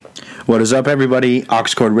What is up, everybody?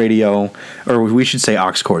 Oxcord Radio, or we should say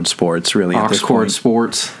Oxcord Sports, really. Oxcord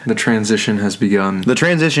Sports, the transition has begun. The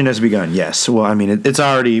transition has begun, yes. Well, I mean, it's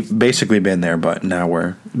already basically been there, but now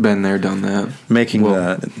we're... Been there, done that.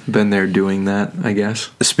 Been there, doing that, I guess.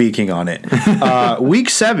 Speaking on it. Week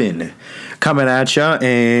 7 coming at you,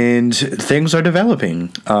 and things are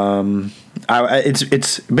developing.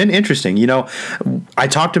 It's been interesting. You know, I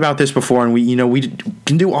talked about this before, and we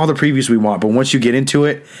can do all the previews we want, but once you get into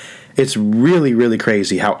it, it's really, really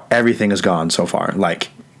crazy how everything has gone so far. Like,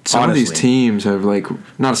 some honestly, of these teams have, like,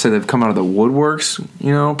 not to say they've come out of the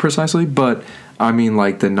woodworks, precisely, but I mean,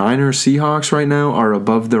 like, the Niners, Seahawks right now are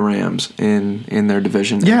above the Rams in their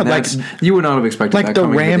division. Yeah, like, you would not have expected like that the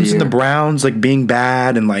coming into Rams the and year. the Browns, like, being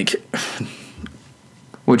bad and like.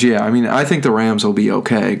 Which, yeah, I mean, I think the Rams will be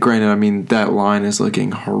okay. Granted, I mean, that line is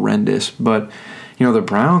looking horrendous, but the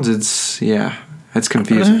Browns, it's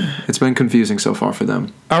confusing. It's been confusing so far for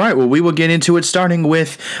them. All right, well, we will get into it, starting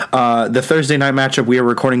with the Thursday night matchup. We are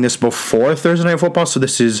recording this before Thursday Night Football, so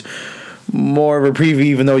this is more of a preview,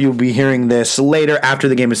 even though you'll be hearing this later after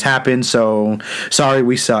the game has happened, so sorry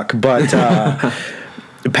we suck. But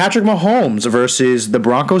Patrick Mahomes versus the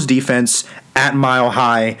Broncos defense at Mile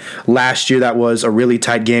High last year. That was a really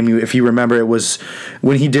tight game. If you remember, it was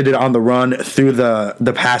when he did it on the run through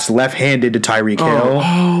the pass left-handed to Tyreek Hill.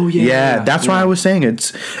 Oh, yeah. Yeah, that's why I was saying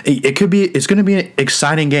it's going to be an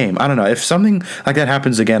exciting game. I don't know. If something like that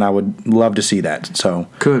happens again, I would love to see that. So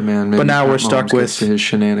could, man. Maybe but now we're Mahomes stuck with his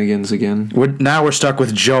shenanigans again. We're stuck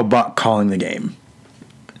with Joe Buck calling the game.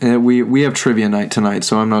 And we have trivia night tonight,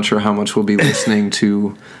 so I'm not sure how much we'll be listening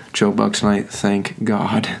to Joe Buck tonight. Thank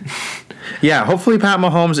God. Yeah, hopefully Pat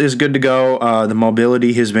Mahomes is good to go. The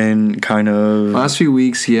mobility has been kind of last few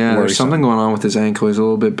weeks, yeah, worrisome. There's something going on with his ankle. He's a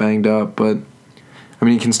little bit banged up, but I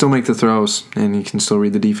mean, he can still make the throws and he can still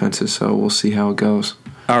read the defenses, so we'll see how it goes.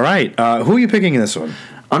 All right. Who are you picking in this one?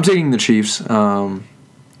 I'm taking the Chiefs.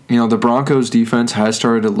 The Broncos defense has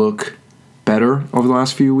started to look better over the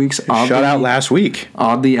last few weeks. Shut out last week.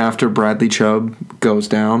 Oddly, after Bradley Chubb goes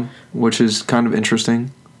down, which is kind of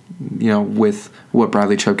interesting, with what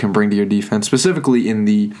Bradley Chubb can bring to your defense, specifically in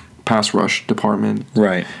the pass rush department.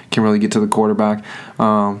 Right. Can really get to the quarterback.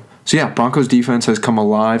 Broncos defense has come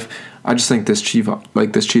alive. I just think this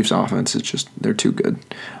Chiefs offense is just, they're too good.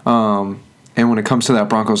 And when it comes to that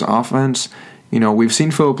Broncos offense, we've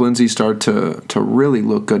seen Philip Lindsay start to really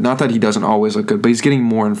look good. Not that he doesn't always look good, but he's getting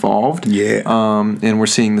more involved. Yeah. And we're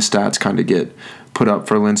seeing the stats kind of get put up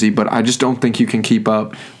for Lindsay. But I just don't think you can keep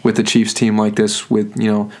up with the Chiefs team like this with,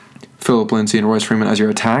 Philip Lindsay and Royce Freeman as your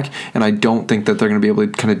attack. And I don't think that they're going to be able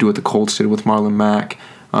to kind of do what the Colts did with Marlon Mack.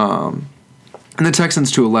 And the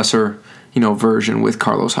Texans to a lesser, version with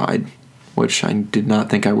Carlos Hyde, which I did not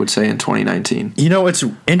think I would say in 2019. It's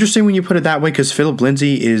interesting when you put it that way because Philip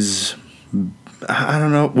Lindsay is... I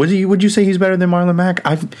don't know. Would you say he's better than Marlon Mack?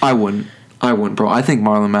 I wouldn't, bro. I think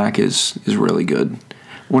Marlon Mack is really good.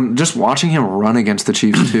 When just watching him run against the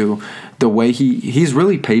Chiefs too, the way he's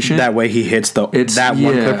really patient. That way he hits one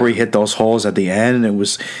clip where he hit those holes at the end,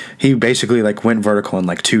 and he basically like went vertical in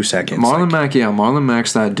like 2 seconds. Marlon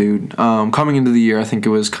Mack's that dude. Coming into the year, I think it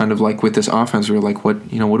was kind of like with this offense, we were like, what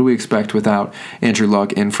do we expect without Andrew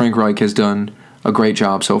Luck? And Frank Reich has done a great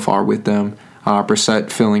job so far with them. Brissett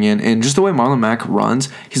filling in, and just the way Marlon Mack runs,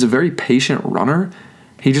 he's a very patient runner.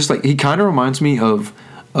 He kind of reminds me of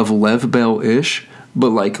Lev Bell-ish,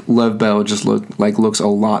 but like Lev Bell just looks a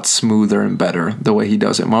lot smoother and better the way he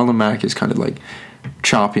does it. Marlon Mack is kind of like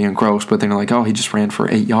choppy and gross, but then you're like, oh, he just ran for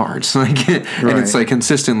 8 yards, and it's like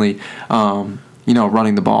consistently,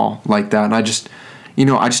 running the ball like that. And I just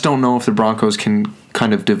don't know if the Broncos can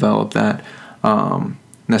kind of develop that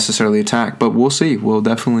necessarily attack, but we'll see. We'll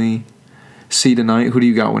definitely see tonight. Who do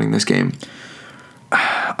you got winning this game?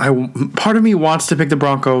 Part of me wants to pick the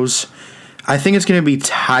Broncos. I think it's going to be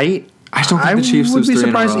tight. I don't think the Chiefs lose 3 in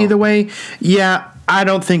a row. I would be surprised either way. Yeah, I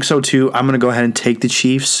don't think so too. I'm going to go ahead and take the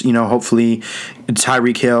Chiefs. Hopefully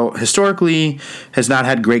Tyreek Hill historically has not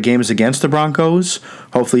had great games against the Broncos.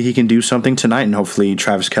 Hopefully he can do something tonight, and hopefully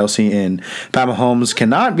Travis Kelce and Pat Mahomes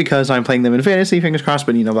cannot because I'm playing them in fantasy. Fingers crossed,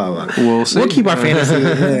 but blah, blah, blah. We'll see. We'll keep our fantasy.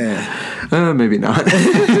 Maybe not.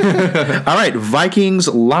 All right, Vikings,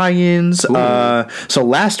 Lions. So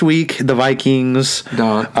last week the Vikings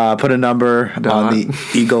put a number on the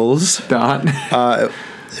Eagles.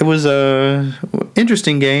 It was a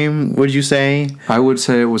interesting game, would you say? I would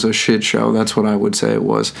say it was a shit show. That's what I would say it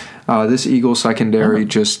was. This Eagles secondary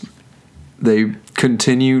they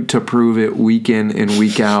continue to prove it week in and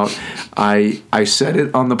week out. I said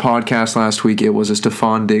it on the podcast last week. It was a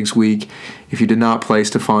Stephon Diggs week. If you did not play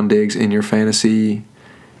Stephon Diggs in your fantasy,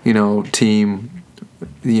 team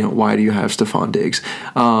why do you have Stephon Diggs?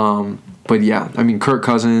 But yeah, I mean, Kirk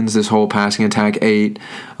Cousins, this whole passing attack 8.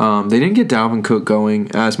 They didn't get Dalvin Cook going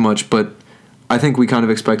as much, but I think we kind of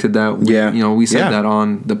expected that. We said that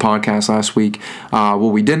on the podcast last week. What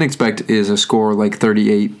we didn't expect is a score like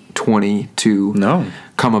 38-20 to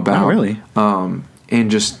come about. Not really. And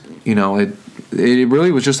just, it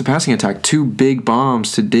really was just a passing attack. 2 big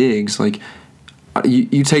bombs to Diggs. Like,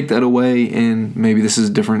 you take that away, and maybe this is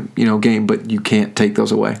a different, game, but you can't take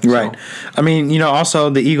those away. Right. So. I mean, also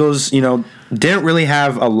the Eagles, didn't really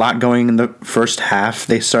have a lot going in the first half.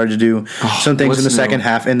 They started to do some things in the second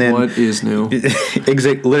half, and then what is new?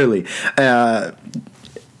 Literally.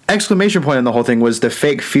 Exclamation point on the whole thing was the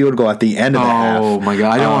fake field goal at the end of the half. Oh my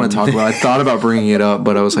god, I don't want to talk about it. I thought about bringing it up,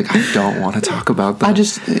 but I was like, I don't want to talk about that.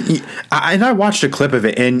 I watched a clip of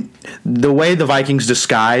it, and the way the Vikings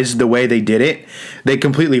disguised the way they did it, they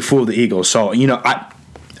completely fooled the Eagles. So,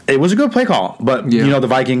 it was a good play call, but the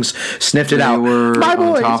Vikings sniffed it out. They were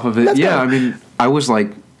on top of it. Let's go. I mean, I was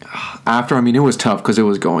like, it was tough because it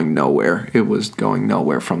was going nowhere. It was going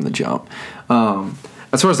nowhere from the jump.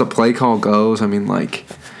 As far as the play call goes, I mean, like,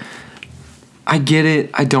 I get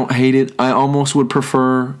it. I don't hate it. I almost would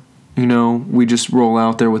prefer, we just roll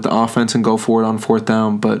out there with the offense and go for it on 4th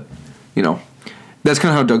down. But, that's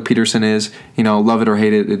kind of how Doug Peterson is. Love it or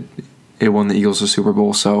hate it, it won the Eagles a Super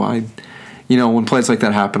Bowl. So when plays like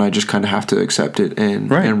that happen, I just kind of have to accept it and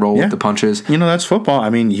roll with the punches. That's football. I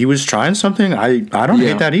mean, he was trying something. I don't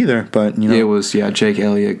hate that either. But it was Jake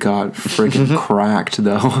Elliott got freaking cracked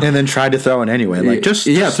though, and then tried to throw it anyway. Like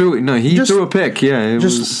he threw a pick. Yeah, it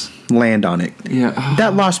was. Land on it. Yeah.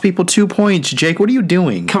 That lost people 2 points, Jake. What are you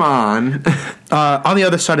doing? Come on. On the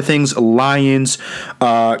other side of things, Lions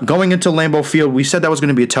going into Lambeau Field, we said that was going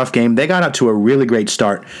to be a tough game. They got out to a really great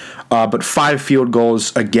start, but 5 field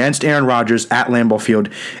goals against Aaron Rodgers at Lambeau Field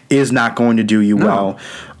is not going to do you well.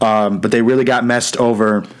 But they really got messed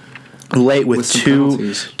over late with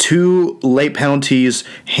two late penalties,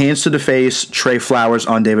 hands to the face, Trey Flowers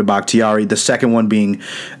on David Bakhtiari, the second one being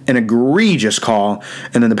an egregious call,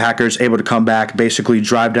 and then the Packers able to come back, basically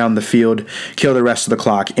drive down the field, kill the rest of the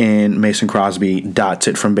clock, and Mason Crosby dots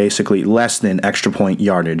it from basically less than extra point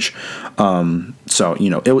yardage. It was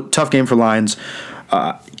a tough game for Lions.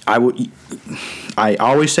 I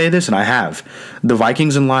always say this, and I have. The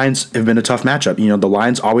Vikings and Lions have been a tough matchup. The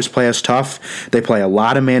Lions always play us tough. They play a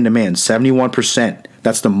lot of man-to-man, 71%.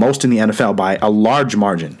 That's the most in the NFL by a large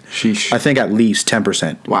margin. Sheesh. I think at least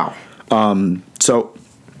 10%. Wow. So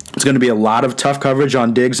it's going to be a lot of tough coverage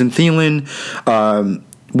on Diggs and Thielen.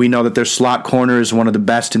 We know that their slot corner is one of the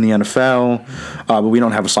best in the NFL, but we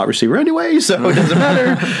don't have a slot receiver anyway, so it doesn't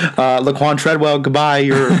matter. Laquan Treadwell, goodbye.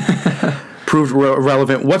 You're proved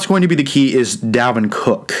relevant. What's going to be the key is Dalvin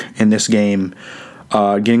Cook in this game,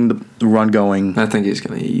 getting the run going. I think he's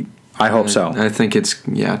going to eat. I hope so. I think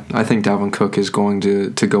I think Dalvin Cook is going to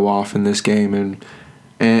go off in this game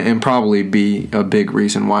and probably be a big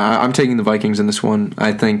reason why. I'm taking the Vikings in this one.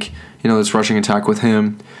 I think, this rushing attack with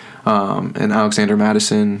him and Alexander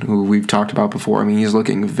Mattison, who we've talked about before. I mean, he's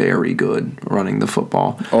looking very good running the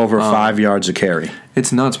football. Over 5 yards a carry.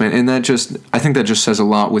 It's nuts, man. And I think that just says a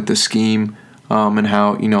lot with the scheme and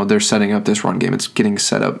how, they're setting up this run game. It's getting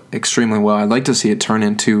set up extremely well. I'd like to see it turn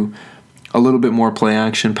into a little bit more play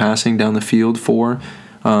action passing down the field for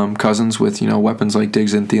Cousins with, weapons like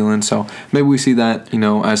Diggs and Thielen. So maybe we see that,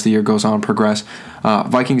 as the year goes on, progress.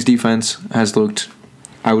 Vikings defense has looked,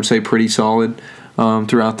 I would say, pretty solid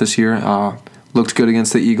throughout this year. Looked good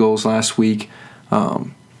against the Eagles last week.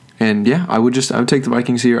 And yeah, I would take the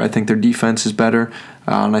Vikings here. I think their defense is better,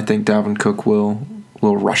 and I think Dalvin Cook will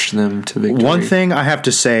rush them to victory. One thing I have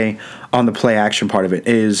to say on the play action part of it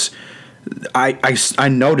is I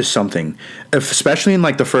noticed something, especially in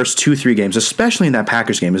like the first 2-3 games, especially in that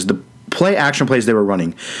Packers game, is the play action plays they were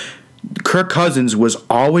running. Kirk Cousins was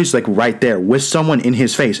always like right there with someone in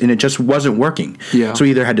his face, and it just wasn't working. Yeah. So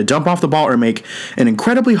he either had to dump off the ball or make an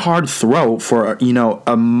incredibly hard throw for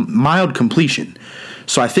a mild completion.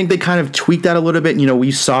 So I think they kind of tweaked that a little bit.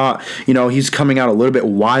 We saw, he's coming out a little bit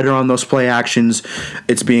wider on those play actions.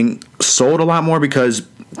 It's being sold a lot more because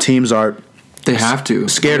teams are They have to.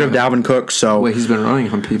 Scared of Dalvin Cook. So the way he's been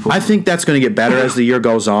running on people. I think that's going to get better as the year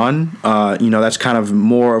goes on. That's kind of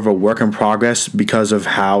more of a work in progress because of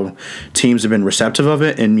how teams have been receptive of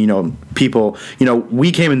it. And, people,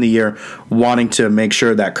 we came in the year wanting to make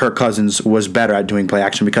sure that Kirk Cousins was better at doing play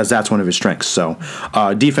action because that's one of his strengths. So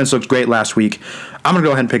defense looked great last week. I'm going to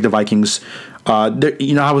go ahead and pick the Vikings. I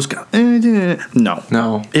was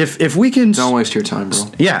no. If we can, don't waste your time,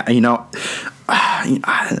 bro. Yeah,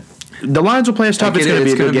 the Lions will play us tough. It's going to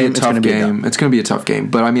be a good game. It's going to be a tough game.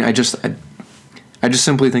 But I mean, I just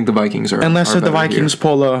simply think the Vikings are. Unless are if the better Vikings here.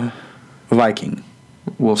 pull a Viking.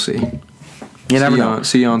 We'll see. You never know.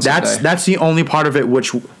 See you on Sunday. That's the only part of it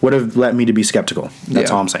which would have led me to be skeptical. That's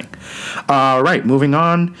all I'm saying. Right, moving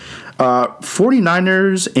on.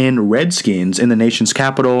 49ers and Redskins in the nation's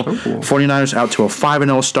capital. 49ers out to a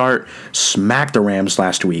 5-0 start. Smacked the Rams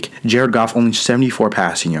last week. Jared Goff only 74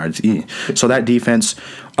 passing yards. So that defense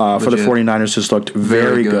for the 49ers just looked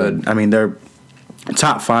very good. I mean, they're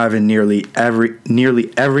top 5 in nearly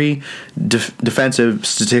every defensive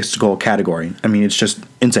statistical category. I mean, it's just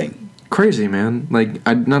insane. Crazy, man. Like,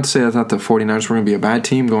 not to say I thought the 49ers were going to be a bad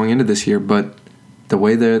team going into this year, but the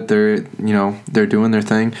way that they're doing their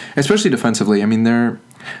thing, especially defensively. I mean,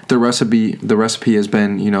 the recipe has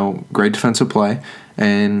been, great defensive play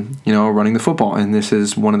and, running the football. And this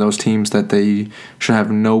is one of those teams that they should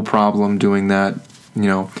have no problem doing that,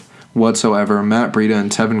 whatsoever. Matt Breida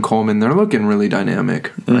and Tevin Coleman, they're looking really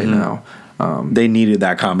dynamic right now. They needed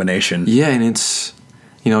that combination. Yeah, and it's,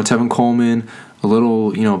 Tevin Coleman, a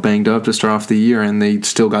little, banged up to start off the year, and they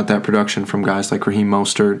still got that production from guys like Raheem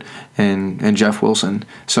Mostert and Jeff Wilson.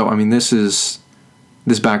 So, I mean, this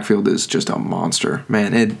backfield is just a monster.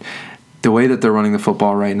 Man, the way that they're running the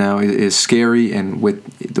football right now is scary, and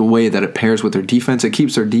with the way that it pairs with their defense, it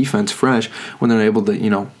keeps their defense fresh when they're able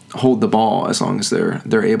to, hold the ball as long as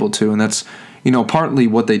they're able to. And that's, partly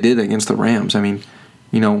what they did against the Rams. I mean,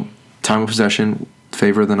 time of possession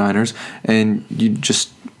favor the Niners, and you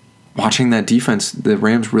just watching that defense, the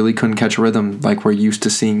Rams really couldn't catch a rhythm like we're used to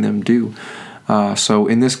seeing them do. So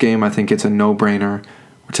in this game, I think it's a no-brainer.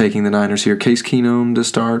 We're taking the Niners here. Case Keenum to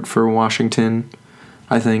start for Washington.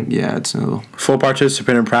 I think, it's a full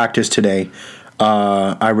participant in practice today.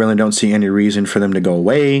 I really don't see any reason for them to go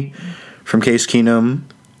away from Case Keenum.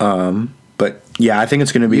 But yeah, I think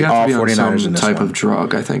it's going to be all 49ers in this type one. of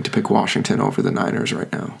drug, I think, to pick Washington over the Niners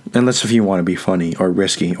right now. Unless if you want to be funny or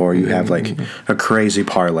risky, or you have like a crazy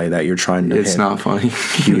parlay that you're trying to hit. It's not funny.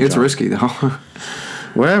 It's risky, though.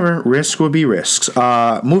 Whatever, risks will be risks.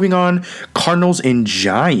 Moving on, Cardinals and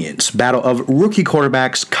Giants. Battle of rookie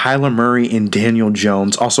quarterbacks, Kyler Murray and Daniel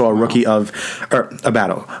Jones. Also a rookie of, a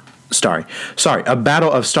battle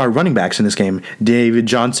of star running backs in this game, David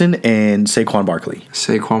Johnson and Saquon Barkley.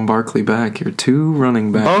 Saquon Barkley back, your 2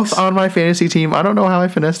 running backs. Both on my fantasy team. I don't know how I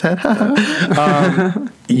finessed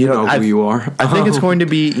that. you know who you are. I think it's going to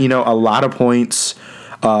be, a lot of points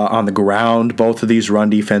on the ground. Both of these run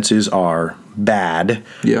defenses are bad.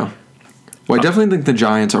 Yeah. Well, I definitely think the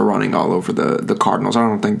Giants are running all over the Cardinals. I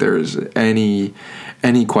don't think there's any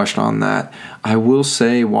question on that. I will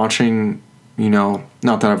say, watching, not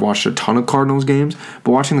that I've watched a ton of Cardinals games,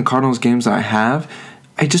 but watching the Cardinals games that I have,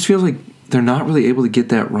 it just feels like they're not really able to get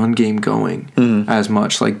that run game going as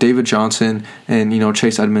much. Like David Johnson and,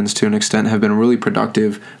 Chase Edmonds to an extent have been really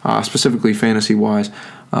productive, specifically fantasy-wise.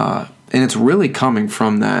 And it's really coming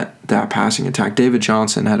from that passing attack. David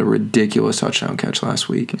Johnson had a ridiculous touchdown catch last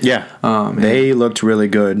week. Yeah, they looked really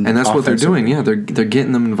good. And that's what they're doing. Yeah, they're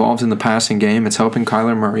getting them involved in the passing game. It's helping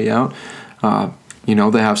Kyler Murray out.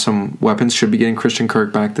 They have some weapons. Should be getting Christian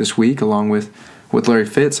Kirk back this week along with Larry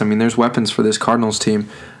Fitz. I mean, there's weapons for this Cardinals team.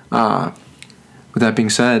 With that being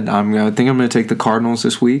said, I think I'm going to take the Cardinals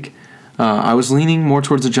this week. I was leaning more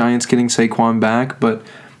towards the Giants getting Saquon back, but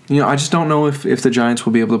I just don't know if the Giants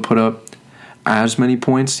will be able to put up as many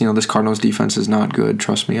points. This Cardinals defense is not good.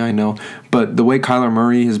 Trust me, I know. But the way Kyler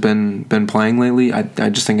Murray has been playing lately, I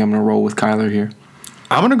just think I'm going to roll with Kyler here.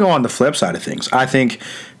 I'm going to go on the flip side of things. I think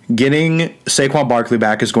getting Saquon Barkley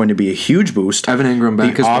back is going to be a huge boost. Evan Ingram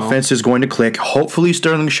back as well. The offense is going to click. Hopefully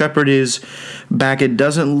Sterling Shepard is back. It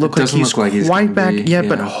doesn't look like he's quite back yet,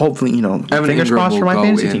 but hopefully, fingers crossed for my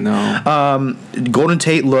fantasy team. Golden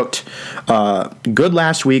Tate looked good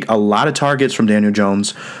last week. A lot of targets from Daniel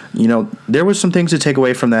Jones. There was some things to take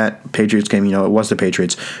away from that Patriots game. It was the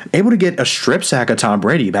Patriots. Able to get a strip sack of Tom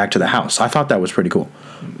Brady back to the house. I thought that was pretty cool.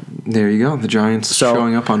 There you go. The Giants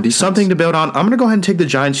showing up on defense. Something to build on. I'm going to go ahead and take the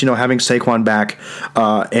Giants, having Saquon back.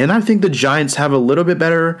 And I think the Giants have a little bit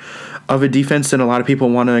better of a defense than a lot of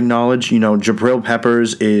people want to acknowledge. Jabril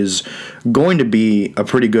Peppers is going to be a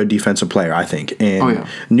pretty good defensive player, I think. And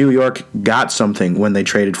New York got something when they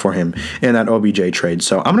traded for him in that OBJ trade.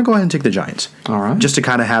 So I'm going to go ahead and take the Giants. All right. Just to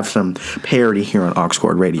kind of have some parity here on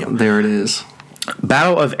Oxcord Radio. There it is.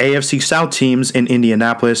 Battle of AFC South teams in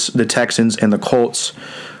Indianapolis, the Texans and the Colts.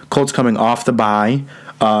 Colts coming off the bye,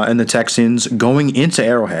 and the Texans going into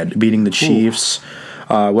Arrowhead, beating the Chiefs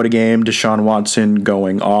What a game. Deshaun Watson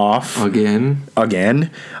going off. Again.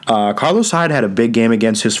 Carlos Hyde had a big game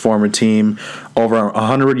against his former team. Over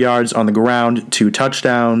 100 yards on the ground, 2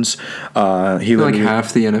 touchdowns. He like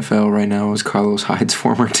half the NFL right now is Carlos Hyde's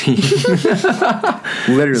former team.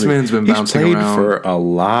 Literally. This man's been bouncing played around. for a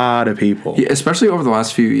lot of people. Yeah, especially over the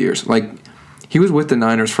last few years. Like, he was with the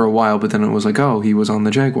Niners for a while, but then it was like, oh, he was on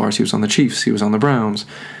the Jaguars, he was on the Chiefs, he was on the Browns.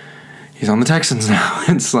 He's on the Texans now.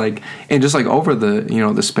 It's like, and just like over the,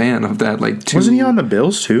 the span of that, like 2. Wasn't he on the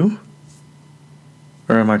Bills too?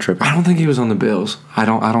 Or am I tripping? I don't think he was on the Bills. I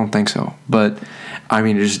don't think so. But I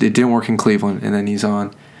mean, it didn't work in Cleveland, and then he's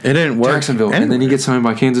on It didn't work Jacksonville, anywhere. and then he gets signed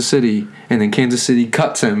by Kansas City, and then Kansas City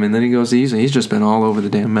cuts him, and then he goes to Houston. He's just been all over the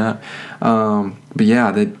damn map. But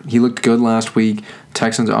yeah, he looked good last week.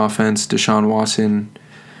 Texans offense, Deshaun Watson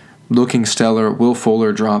looking stellar. Will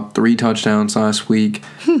Fuller dropped 3 touchdowns last week.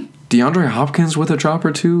 DeAndre Hopkins with a drop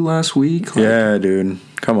or 2 last week. Yeah, dude.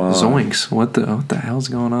 Come on. Zoinks. What the hell's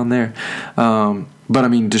going on there? But I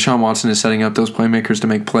mean, Deshaun Watson is setting up those playmakers to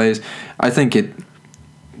make plays. I think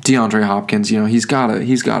DeAndre Hopkins, he's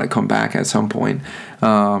gotta come back at some point.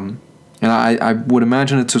 And I would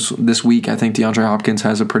imagine it's just this week. I think DeAndre Hopkins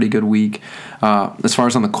has a pretty good week. As far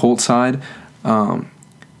as on the Colts side,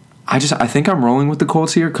 I think I'm rolling with the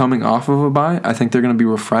Colts here coming off of a bye. I think they're going to be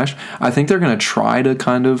refreshed. I think they're going to try to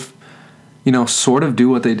kind of, sort of do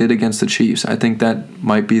what they did against the Chiefs. I think that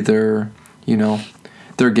might be their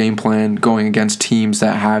game plan going against teams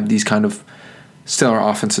that have these kind of stellar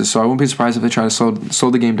offenses. So I wouldn't be surprised if they try to slow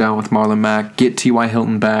the game down with Marlon Mack, get T.Y.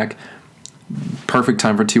 Hilton back. Perfect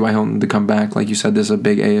time for T.Y. Hilton to come back. Like you said, this is a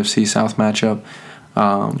big AFC South matchup.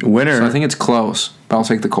 Winner. So I think it's close, but I'll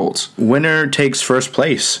take the Colts. Winner takes first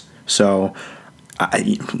place. So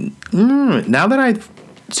now that I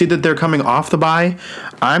see that they're coming off the bye,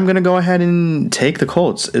 I'm going to go ahead and take the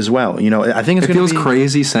Colts as well. I think it feels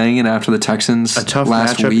crazy saying it after the Texans a tough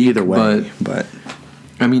last matchup week, either way. But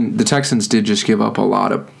I mean, the Texans did just give up a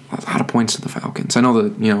lot of points to the Falcons. I know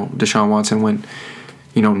that Deshaun Watson went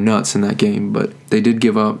nuts in that game, but they did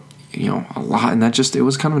give up a lot, and it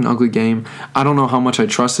was kind of an ugly game. I don't know how much I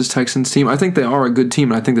trust this Texans team. I think they are a good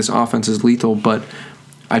team, and I think this offense is lethal, but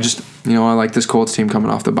I just I like this Colts team coming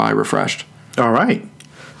off the bye refreshed. All right.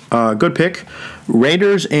 Good pick.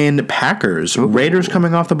 Raiders and Packers. Ooh. Raiders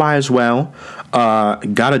coming off the bye as well.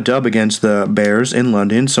 Got a dub against the Bears in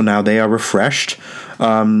London, so now they are refreshed.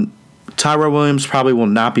 Tyrell Williams probably will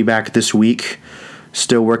not be back this week.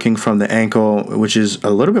 Still working from the ankle, which is a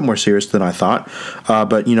little bit more serious than I thought.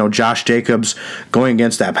 But, Josh Jacobs going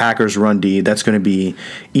against that Packers run D, that's going to be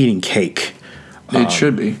eating cake. It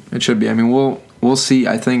should be. I mean, we'll see.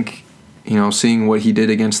 I think, seeing what he did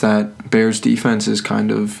against that Bears defense is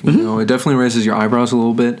kind of, it definitely raises your eyebrows a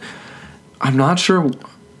little bit. I'm not sure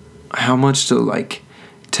how much to,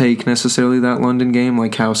 take necessarily that London game,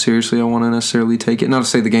 how seriously I want to necessarily take it. Not to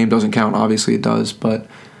say the game doesn't count. Obviously it does, but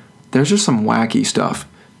there's just some wacky stuff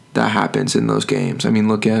that happens in those games. I mean,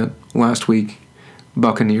 look at last week,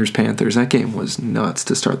 Buccaneers-Panthers. That game was nuts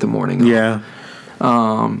to start the morning. Yeah.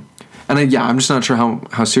 I'm just not sure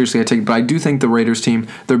how seriously I take it. But I do think the Raiders team,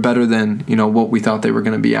 they're better than, what we thought they were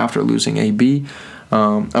going to be after losing AB.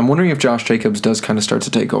 I'm wondering if Josh Jacobs does kind of start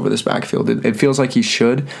to take over this backfield. It feels like he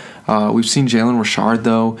should. We've seen Jalen Richard,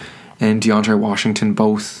 though, and DeAndre Washington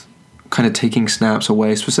both kind of taking snaps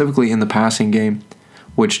away, specifically in the passing game,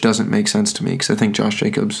 which doesn't make sense to me because I think Josh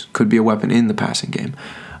Jacobs could be a weapon in the passing game.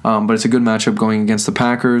 But it's a good matchup going against the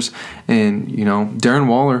Packers. And, Darren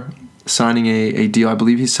Waller signing a deal. I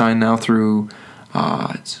believe he's signed now through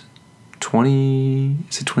is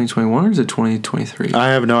it 2021 or is it 2023? I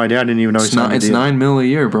have no idea. I didn't even know it's $9 million a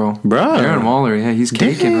year, bro. Darren Waller, yeah, he's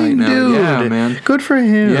caking right now. Dude. Yeah, man. Good for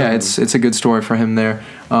him. Yeah, it's a good story for him there.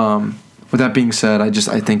 With that being said, I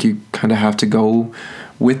think you kind of have to go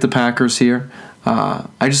with the Packers here. I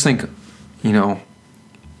just think,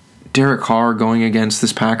 Derek Carr going against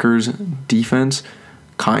this Packers defense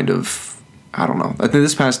kind of, I don't know. I think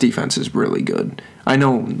this past defense is really good. I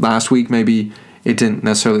know last week maybe it didn't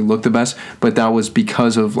necessarily look the best, but that was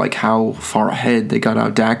because of how far ahead they got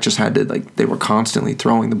out. Dak just had to they were constantly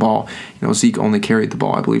throwing the ball. Zeke only carried the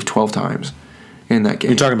ball, I believe, 12 times in that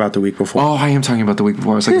game. You're talking about the week before. Oh, I am talking about the week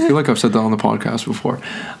before. I was I feel like I've said that on the podcast before.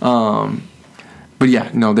 But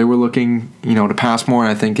yeah, no, they were looking, to pass more,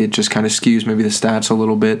 and I think it just kind of skews maybe the stats a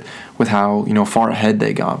little bit with how, far ahead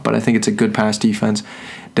they got. But I think it's a good pass defense.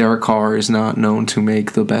 Derek Carr is not known to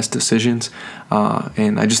make the best decisions.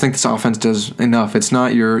 And I just think this offense does enough. It's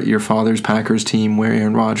not your father's Packers team where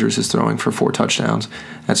Aaron Rodgers is throwing for 4 touchdowns.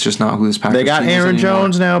 That's just not who this Packers team is anymore. They got Aaron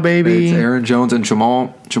Jones now, baby. It's Aaron Jones and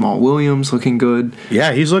Jamal Williams looking good.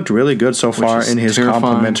 Yeah, he's looked really good so far in his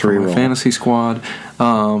complimentary role. Fantasy squad.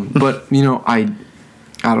 But,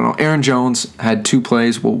 I don't know. Aaron Jones had 2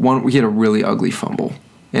 plays. Well, he had a really ugly fumble.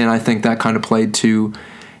 And I think that kind of played to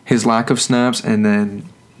his lack of snaps, and then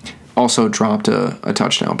also dropped a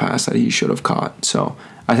touchdown pass that he should have caught. So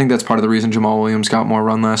I think that's part of the reason Jamal Williams got more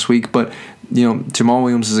run last week. But, Jamal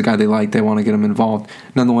Williams is a guy they like. They want to get him involved.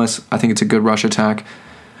 Nonetheless, I think it's a good rush attack.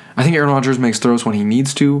 I think Aaron Rodgers makes throws when he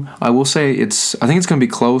needs to. I will say I think it's going to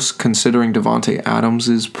be close considering Devontae Adams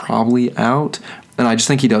is probably out. And I just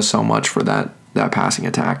think he does so much for that passing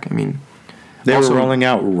attack. I mean, they were rolling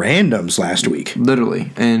out randoms last week.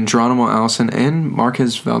 Literally. And Geronimo Allison and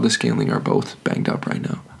Marquez Valdes-Scantling are both banged up right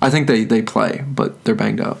now. I think they play, but they're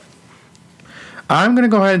banged up. I'm going to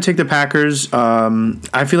go ahead and take the Packers.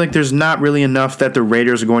 I feel like there's not really enough that the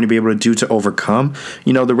Raiders are going to be able to do to overcome.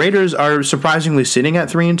 The Raiders are surprisingly sitting at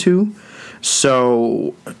 3-2.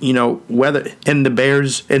 So, and the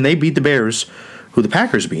Bears, and they beat the Bears, who the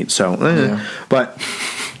Packers beat. So, yeah. But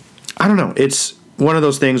I don't know. It's one of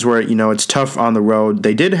those things where, it's tough on the road.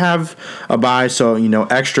 They did have a bye, so,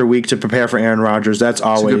 extra week to prepare for Aaron Rodgers. That's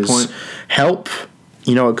always help.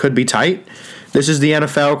 It could be tight. This is the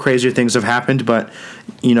NFL. Crazier things have happened, but,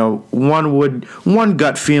 one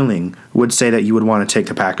gut feeling would say that you would want to take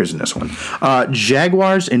the Packers in this one.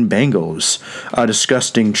 Jaguars and Bengals, a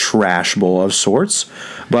disgusting trash bowl of sorts,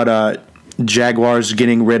 but Jaguars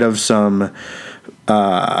getting rid of some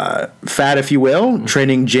fat, if you will,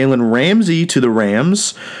 trading Jalen Ramsey to the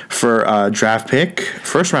Rams for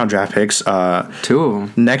first-round draft picks. 2 of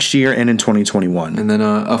them. Next year and in 2021. And then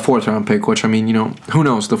a 4th-round pick, which, who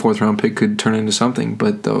knows? The 4th-round pick could turn into something,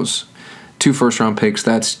 but those 2 first-round picks,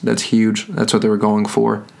 that's huge. That's what they were going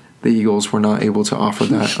for. The Eagles were not able to offer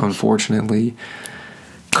that, unfortunately.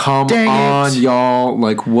 Come on, y'all.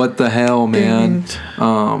 Like, what the hell, man?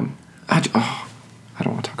 I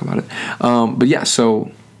don't want to talk about it. But yeah,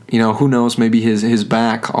 so, who knows? Maybe his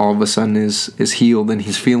back all of a sudden is healed and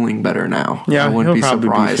he's feeling better now. Yeah, I wouldn't he'll be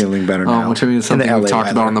surprised. Be feeling better now. Which is something we've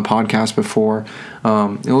talked about on the podcast before. A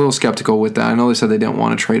little skeptical with that. I know they said they didn't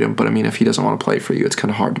want to trade him, but if he doesn't want to play for you, it's kind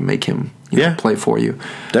of hard to make him play for you.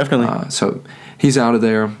 Definitely. So he's out of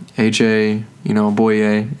there. AJ,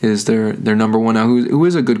 Boye is their number one now, who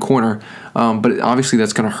is a good corner. But obviously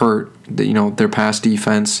that's going to hurt their pass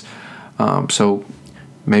defense. So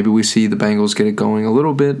maybe we see the Bengals get it going a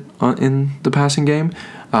little bit in the passing game,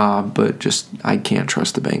 but just I can't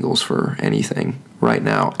trust the Bengals for anything right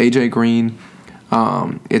now. AJ Green,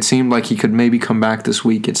 it seemed like he could maybe come back this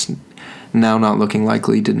week. It's now not looking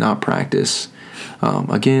likely. Did not practice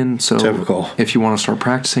again. So typical. If you want to start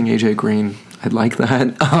practicing AJ Green, I'd like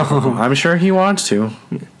that. I'm sure he wants to.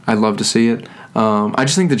 I'd love to see it. I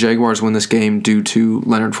just think the Jaguars win this game due to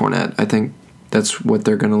Leonard Fournette. I think that's what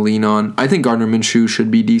they're going to lean on. I think Gardner Minshew should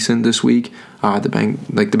be decent this week. The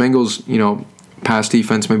Bengals, pass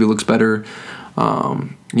defense maybe looks better,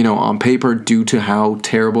 on paper due to how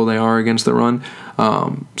terrible they are against the run.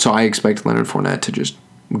 So I expect Leonard Fournette to just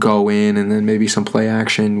go in and then maybe some play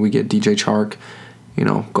action. We get DJ Chark,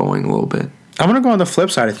 going a little bit. I'm going to go on the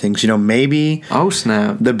flip side of things. Maybe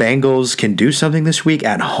snap, the Bengals can do something this week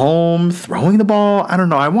at home, throwing the ball. I don't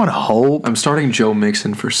know. I want to hope. I'm starting Joe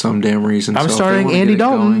Mixon for some damn reason. I'm starting Andy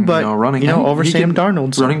Dalton, but running, over Sam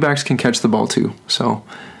Darnold. So. Running backs can catch the ball too, so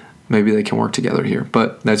maybe they can work together here.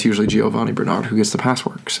 But that's usually Giovanni Bernard who gets the pass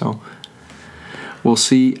work. So we'll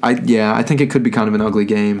see. I think it could be kind of an ugly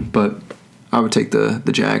game, but I would take the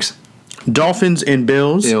Jags. Dolphins and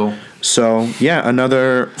Bills. Ill. So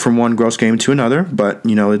another from one gross game to another, but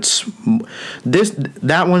it's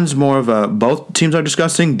that one's more of a both teams are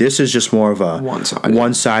disgusting. This is just more of a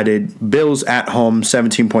one-sided. Bills at home,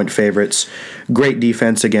 17-point favorites. Great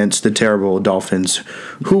defense against the terrible Dolphins,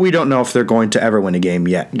 who we don't know if they're going to ever win a game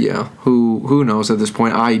yet. Yeah, who knows at this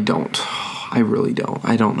point? I really don't.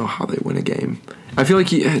 I don't know how they win a game. I feel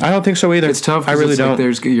like I don't think so either. It's tough. I really don't.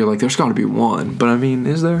 There's got to be one, but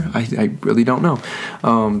is there? I really don't know.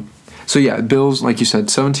 So yeah, Bills, like you said,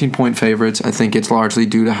 17-point favorites. I think it's largely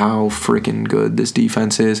due to how freaking good this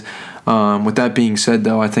defense is. With that being said,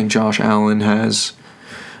 though, I think Josh Allen has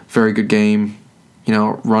a very good game.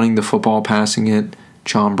 Running the football, passing it.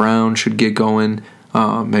 John Brown should get going.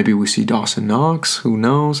 Maybe we see Dawson Knox. Who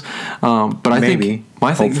knows? But I think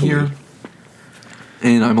my thing here,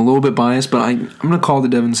 and I'm a little bit biased, but I'm going to call the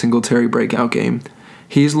Devin Singletary breakout game.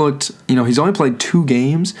 He's looked, he's only played 2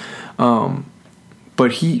 games,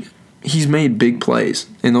 but he's made big plays.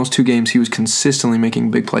 In those 2 games, he was consistently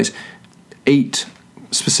making big plays. 8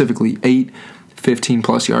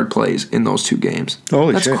 15-plus yard plays in those 2 games.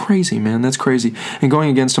 Holy That's shit. crazy, man. That's crazy. And going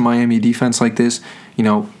against a Miami defense like this,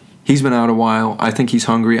 he's been out a while. I think he's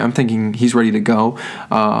hungry. I'm thinking he's ready to go.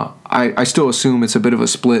 I still assume it's a bit of a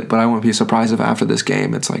split, but I wouldn't be surprised if after this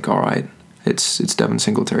game it's like, all right, it's Devin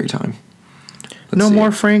Singletary time. No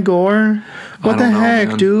more Frank Gore? What the heck,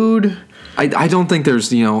 man. Dude? I don't think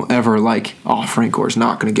there's, ever like, oh, Frank Gore's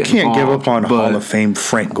not going to get Can't give involved, up on but Hall of Fame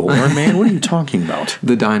Frank Gore, man. What are you talking about?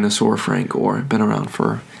 the dinosaur Frank Gore. Been around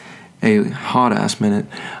for a hot-ass minute.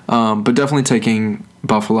 But definitely taking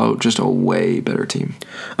Buffalo, just a way better team.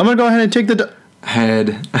 I'm going to go ahead and take the...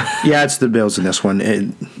 Head. Yeah, it's the Bills in this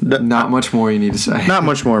one. Not much more you need to say. Not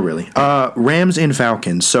much more, really. Rams and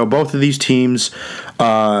Falcons. So both of these teams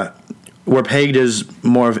were pegged as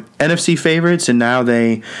more of NFC favorites, and now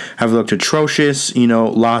they have looked atrocious.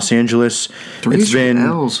 Los Angeles. 3 straight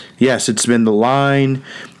L's. Yes, it's been the line.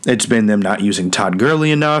 It's been them not using Todd Gurley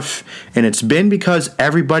enough, and it's been because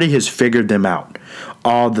everybody has figured them out.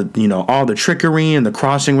 All the trickery and the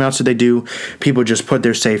crossing routes that they do, people just put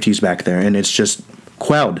their safeties back there, and it's just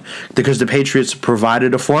quelled because the Patriots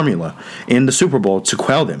provided a formula in the Super Bowl to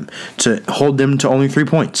quell them, to hold them to only 3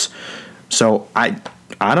 points. So I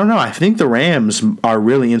don't know. I think the Rams are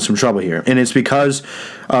really in some trouble here, and it's because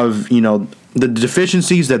of the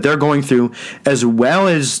deficiencies that they're going through, as well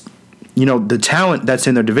as the talent that's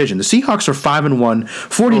in their division. The Seahawks are 5-1.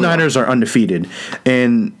 49ers are undefeated,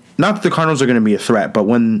 and not that the Cardinals are going to be a threat, but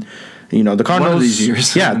when the Cardinals, one of these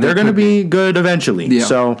years, yeah, they're going to be good eventually. Yeah.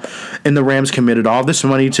 So, and the Rams committed all this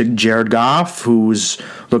money to Jared Goff, who's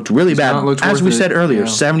looked really bad. As we said earlier,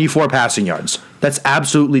 74 passing yards. That's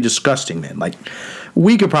absolutely disgusting, man. Like,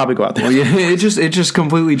 we could probably go out there. Well, yeah, it just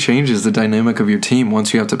completely changes the dynamic of your team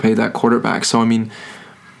once you have to pay that quarterback. So, I mean,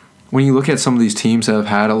 when you look at some of these teams that have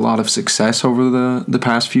had a lot of success over the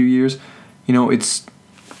past few years, it's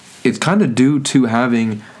kind of due to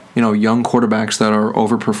having young quarterbacks that are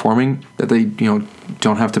overperforming, that they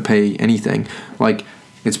don't have to pay anything. Like,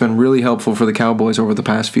 it's been really helpful for the Cowboys over the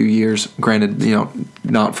past few years. Granted,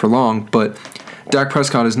 not for long, but Dak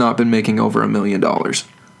Prescott has not been making over $1 million.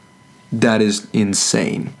 That is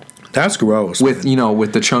insane. That's gross. With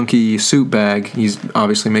with the chunky suit bag, he's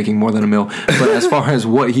obviously making more than $1 million. But as far as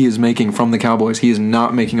what he is making from the Cowboys, he is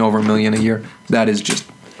not making over $1 million a year.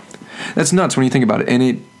 That's nuts when you think about it,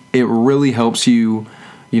 and it really helps you,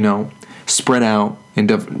 spread out and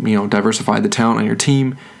diversify the talent on your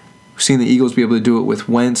team. We've seen the Eagles be able to do it with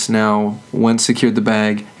Wentz. Now Wentz secured the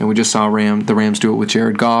bag, and we just saw the Rams do it with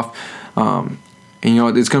Jared Goff. And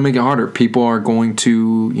it's going to make it harder. People are going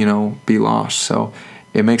to be lost, so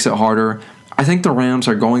it makes it harder. I think the Rams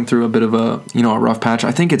are going through a bit of a rough patch.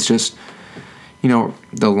 I think it's just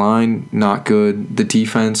the line not good. The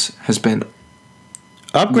defense has been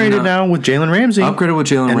upgraded now with Jalen Ramsey.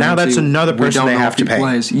 And now that's another person they have to pay.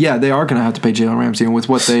 Plays. Yeah, they are going to have to pay Jalen Ramsey, and with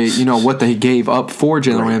what they gave up for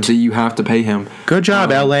Jalen Ramsey, you have to pay him. Good job,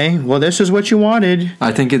 LA. Well, this is what you wanted.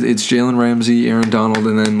 I think it's Jalen Ramsey, Aaron Donald,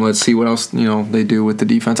 and then let's see what else they do with the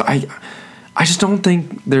defense. I just don't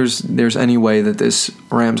think there's any way that this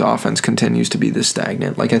Rams offense continues to be this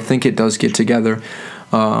stagnant. Like, I think it does get together.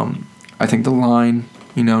 I think the line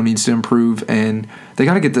needs to improve, and they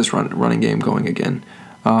got to get this running game going again.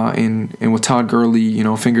 And with Todd Gurley,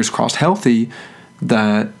 fingers crossed, healthy,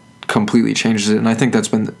 that completely changes it. And I think that's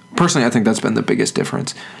been the biggest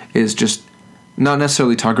difference, is just not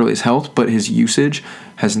necessarily Todd Gurley's health, but his usage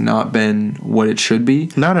has not been what it should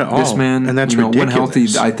be. Not at all. This man, and that's ridiculous. When healthy,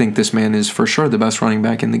 I think this man is for sure the best running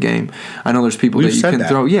back in the game. I know there's people that you can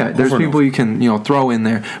throw. Yeah, there's people you can throw in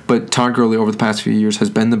there, but Todd Gurley over the past few years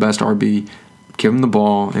has been the best RB. Give him the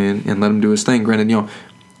ball and let him do his thing. Granted,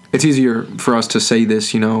 it's easier for us to say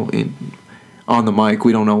this, on the mic.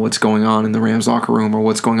 We don't know what's going on in the Rams locker room or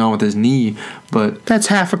what's going on with his knee, but that's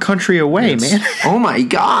half a country away, man. Oh my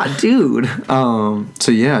God, dude.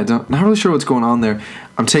 So yeah, not really sure what's going on there.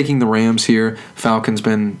 I'm taking the Rams here. Falcons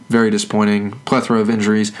been very disappointing. Plethora of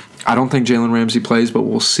injuries. I don't think Jalen Ramsey plays, but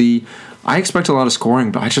we'll see. I expect a lot of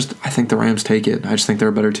scoring, but I think the Rams take it. I just think they're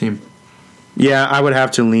a better team. Yeah, I would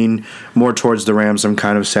have to lean more towards the Rams. I'm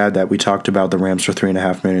kind of sad that we talked about the Rams for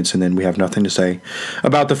 3.5 minutes and then we have nothing to say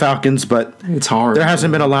about the Falcons, but it's hard. There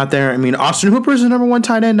hasn't been a lot there. I mean, Austin Hooper is the number 1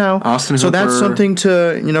 tight end now. So that's something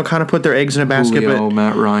to, kind of put their eggs in a basket. Julio, but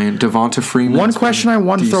Matt Ryan, Devonta Freeman. One question I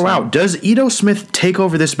want to throw out. Does Ito Smith take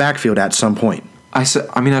over this backfield at some point? I said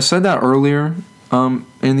that earlier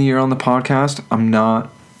in the year on the podcast. I'm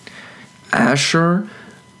not as sure.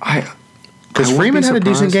 Because Freeman had a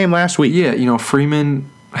decent game last week. Yeah,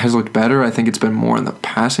 Freeman has looked better. I think it's been more in the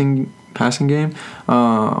passing game.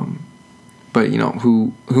 But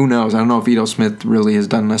who knows? I don't know if Ito Smith really has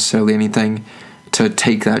done necessarily anything to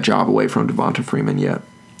take that job away from Devonta Freeman yet.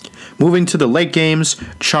 Moving to the late games,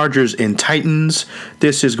 Chargers and Titans.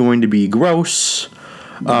 This is going to be gross.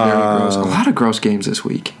 Very gross. A lot of gross games this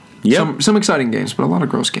week. Yep. Some exciting games, but a lot of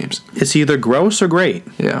gross games. It's either gross or great.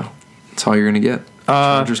 Yeah. That's all you're going to get.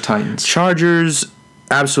 Chargers-Titans. Chargers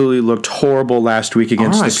absolutely looked horrible last week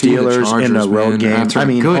against the Steelers in a road game. After a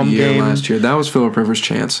good year last year. That was Phillip Rivers'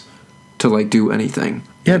 chance to do anything.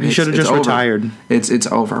 Yeah, he should have just retired. It's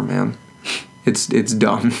over, man. It's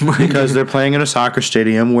done. Because they're playing in a soccer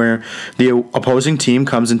stadium where the opposing team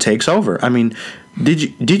comes and takes over. I mean, did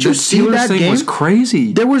you see that game? It was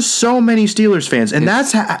crazy. There was so many Steelers fans, and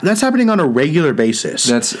that's happening on a regular basis.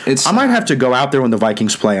 I might have to go out there when the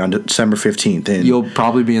Vikings play on December 15th. And you'll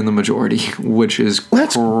probably be in the majority, which is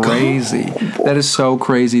crazy. That is so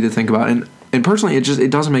crazy to think about. And personally,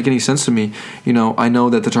 it doesn't make any sense to me. I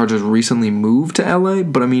know that the Chargers recently moved to LA,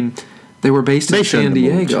 but I mean, they were based in San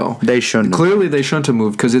Diego. They shouldn't. Clearly, they shouldn't have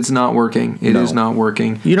moved because it's not working. It is not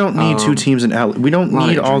working. You don't need two teams in LA. We don't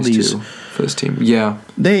need all these for this team. Yeah,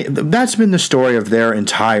 that's been the story of their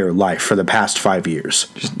entire life for the past 5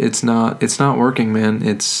 years. It's not working, man.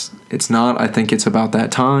 It's not. I think it's about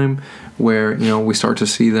that time where we start to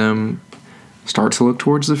see them start to look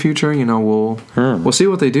towards the future. We'll see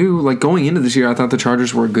what they do. Going into this year, I thought the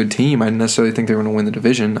Chargers were a good team. I didn't necessarily think they were going to win the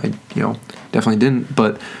division. I definitely didn't,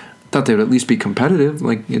 but thought they would at least be competitive.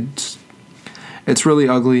 It's really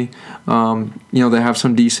ugly. They have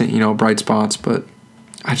some decent bright spots, but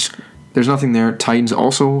there's nothing there. Titans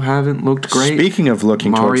also haven't looked great. Speaking of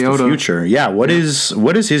looking towards the future, what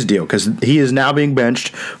is his deal? Because he is now being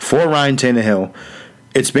benched for Ryan Tannehill.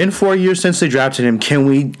 It's been 4 years since they drafted him. Can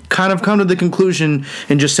we kind of come to the conclusion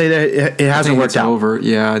and just say that it hasn't worked out? Over.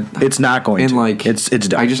 Yeah, it's not going to. It's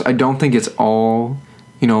done. I don't think it's all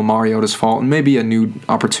Mariota's fault, and maybe a new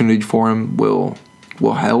opportunity for him will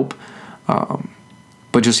help.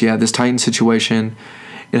 But this Titan situation,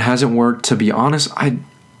 it hasn't worked. To be honest, I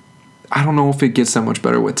don't know if it gets that much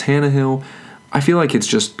better with Tannehill. I feel like it's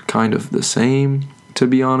just kind of the same, to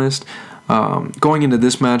be honest. Going into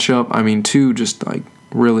this matchup, I mean, two just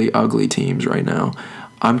really ugly teams right now.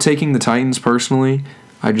 I'm taking the Titans personally.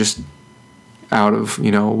 Out of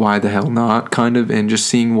why the hell not kind of, and just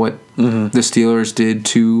seeing what the Steelers did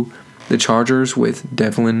to the Chargers with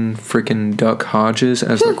Devlin freaking Duck Hodges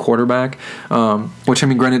as their quarterback, which I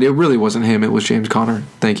mean, granted, it really wasn't him, it was James Conner.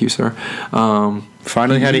 Thank you, sir.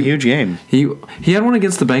 Finally had a huge game. He had one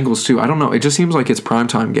against the Bengals too. I don't know, it just seems like it's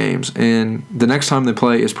primetime games, and the next time they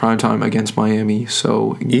play is primetime against Miami,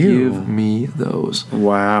 so give me those.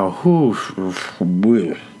 Wow.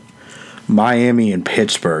 Miami and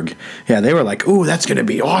Pittsburgh. Yeah, they were like, ooh, that's going to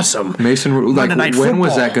be awesome. Mason Rudolph, when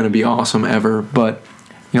was that going to be awesome ever? But,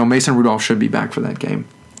 Mason Rudolph should be back for that game.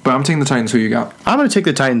 But I'm taking the Titans. Who you got? I'm going to take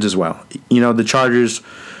the Titans as well. The Chargers,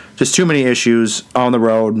 just too many issues on the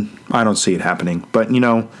road. I don't see it happening. But, the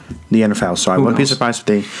NFL, so I wouldn't be surprised if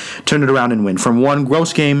they turn it around and win. From one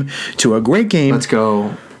gross game to a great game. Let's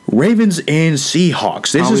go. Ravens and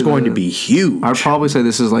Seahawks. This is going to be huge. I'd probably say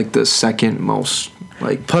this is the second most...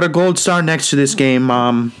 put a gold star next to this game,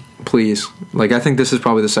 Mom. Please. I think this is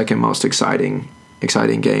probably the second most exciting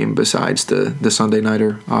game besides the Sunday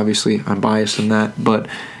Nighter. Obviously, I'm biased in that. But,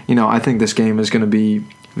 I think this game is going to be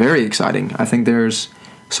very exciting. I think there's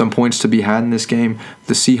some points to be had in this game.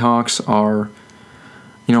 The Seahawks are,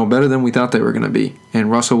 better than we thought they were going to be.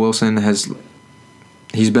 And Russell Wilson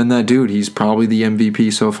he's been that dude. He's probably the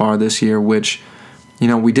MVP so far this year, which,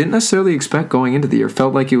 we didn't necessarily expect going into the year.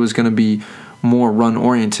 Felt like it was going to be more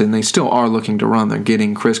run-oriented, and they still are looking to run. They're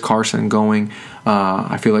getting Chris Carson going.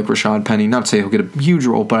 I feel like Rashad Penny, not to say he'll get a huge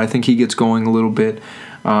role, but I think he gets going a little bit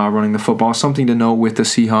running the football. Something to note with the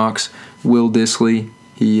Seahawks, Will Dissly,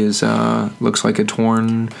 he is looks like a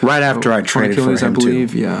torn... Right after I traded for him, I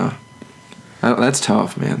believe, too. Yeah. That's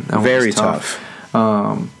tough, man. Very tough.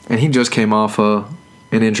 And he just came off an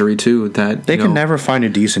injury, too. That They can never find a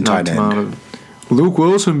decent tight end. Luke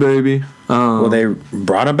Wilson, baby. Well, they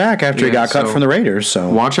brought him back after he got cut from the Raiders. So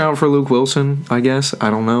watch out for Luke Wilson, I guess. I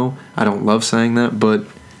don't know. I don't love saying that, but,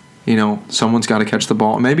 someone's got to catch the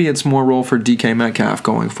ball. Maybe it's more role for DK Metcalf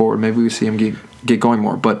going forward. Maybe we see him get going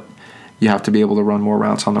more, but you have to be able to run more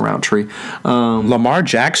routes on the route tree. Lamar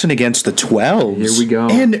Jackson against the 12s. Here we go.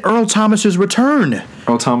 And Earl Thomas's return.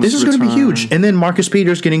 This is going to be huge. And then Marcus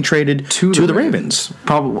Peters getting traded to the Ravens.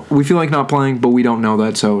 Probably, we feel like not playing, but we don't know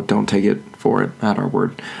that, so don't take it for it at our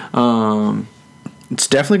word. It's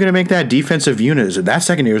definitely going to make that defensive unit. That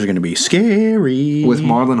secondary is going to be scary. With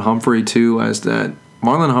Marlon Humphrey, too, as that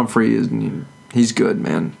Marlon Humphrey he's good,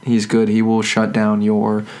 man. He's good. He will shut down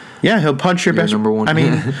your he'll punch your best number one. I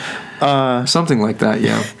mean, something like that.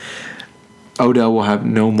 Yeah. Odell will have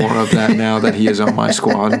no more of that now that he is on my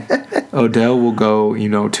squad. Odell will go,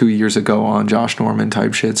 2 years ago on Josh Norman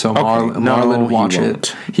type shit. So Marlon, watch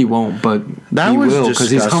it. He won't, but that he was will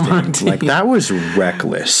because he's on my team. Like, that was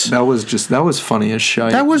reckless. That was funny as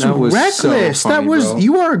shit. That was reckless. So funny, bro.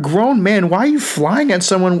 You are a grown man. Why are you flying at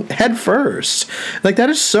someone head first? Like, that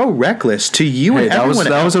is so reckless to you and everyone else.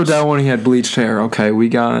 That was Odell when he had bleached hair. Okay, we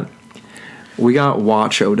got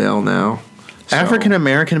watch Odell now. So. African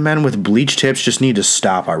American men with bleached tips just need to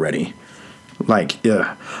stop already. Like,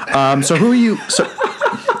 yeah. So who are you?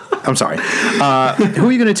 I'm sorry. Who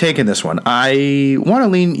are you going to take in this one? I want to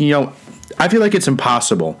lean. I feel like it's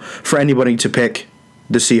impossible for anybody to pick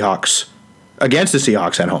the Seahawks against the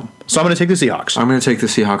Seahawks at home. So I'm going to take the Seahawks. I'm going to take the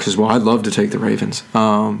Seahawks as well. I'd love to take the Ravens. But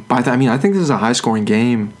I think this is a high scoring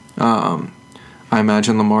game. I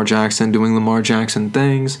imagine Lamar Jackson doing Lamar Jackson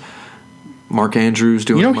things. Mark Andrews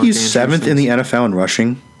doing. He's 7th in the NFL in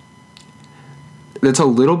rushing. That's a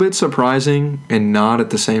little bit surprising and not at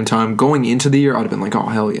the same time. Going into the year, I'd have been like, oh,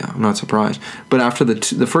 hell yeah, I'm not surprised. But after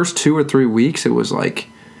the first 2 or 3 weeks, it was like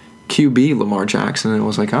QB Lamar Jackson, and it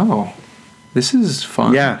was like, oh, this is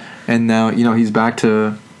fun. Yeah. And now, he's back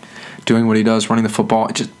to doing what he does, running the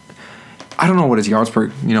football. I don't know what his yards per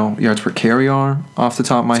carry are off the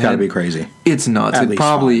top of my head. It's got to be crazy. It's nuts. It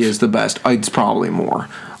probably 5. Is the best. It's probably more.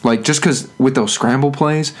 Like, just because with those scramble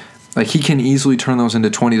plays, like, he can easily turn those into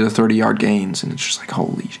 20 to 30-yard gains, and it's just like,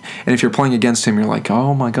 holy. And if you're playing against him, you're like,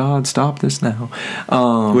 oh, my God, stop this now.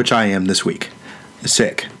 Which I am this week.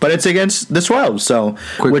 Sick. But it's against the 12, so,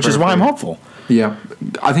 which is why I'm hopeful. Yeah.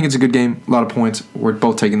 I think it's a good game. A lot of points. We're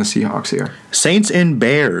both taking the Seahawks here. Saints and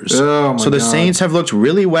Bears. Oh, my So the God. Saints have looked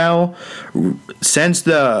really well since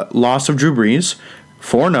the loss of Drew Brees.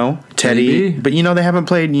 4-0. Teddy. But, they haven't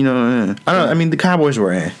played, I don't know. I mean, the Cowboys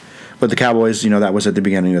were But the Cowboys, that was at the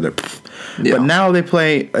beginning of their. Yeah. But now they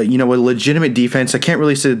play, a legitimate defense. I can't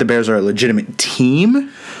really say that the Bears are a legitimate team.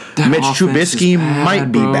 Mitch Trubisky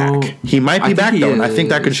might be back. He might be back, though, and I think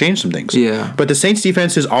that could change some things. Yeah. But the Saints'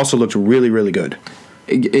 defense has also looked really, really good.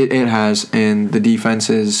 It has, and the defense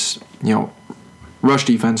is, rush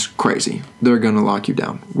defense, crazy. They're going to lock you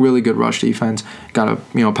down. Really good rush defense. Got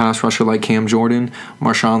a, pass rusher like Cam Jordan.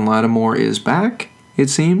 Marshawn Lattimore is back, it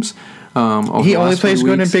seems. He only plays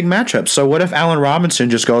good in big matchups. So what if Allen Robinson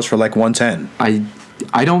just goes for like 110?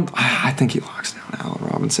 I think he locks down Allen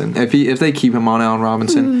Robinson. If they keep him on Allen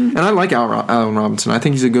Robinson, and I like Allen Robinson. I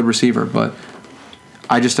think he's a good receiver, but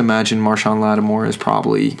I just imagine Marshawn Lattimore is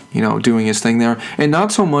probably, doing his thing there. And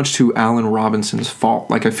not so much to Allen Robinson's fault.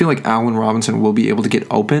 Like, I feel like Allen Robinson will be able to get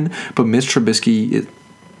open, but Mitch Trubisky,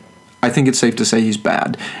 I think it's safe to say he's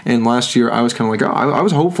bad. And last year, I was kind of like, I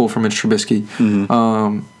was hopeful for Mitch Trubisky.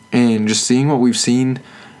 Mm-hmm. And just seeing what we've seen,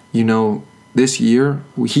 this year,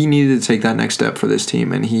 he needed to take that next step for this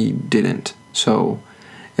team, and he didn't. So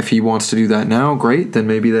if he wants to do that now, great. Then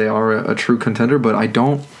maybe they are a true contender. But I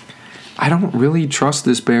don't really trust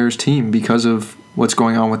this Bears team because of what's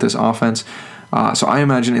going on with this offense. So I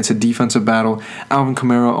imagine it's a defensive battle. Alvin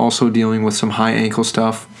Kamara also dealing with some high ankle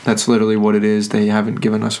stuff. That's literally what it is. They haven't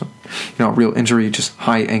given us a real injury, just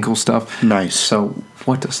high ankle stuff. Nice. So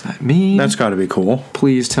what does that mean? That's got to be cool.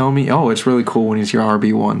 Please tell me. Oh, it's really cool when he's your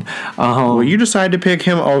RB1. Well, you decided to pick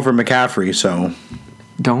him over McCaffrey, so...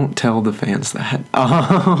 Don't tell the fans that.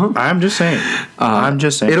 I'm just saying.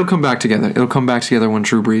 It'll come back together. It'll come back together when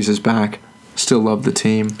Drew Brees is back. Still love the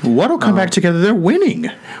team. What'll come back together? They're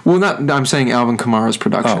winning. Well, I'm saying Alvin Kamara's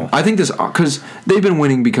production. Oh. I think this because they've been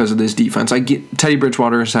winning because of this defense. I get Teddy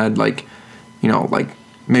Bridgewater has had like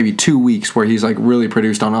maybe 2 weeks where he's like really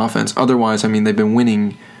produced on offense. Otherwise, I mean, they've been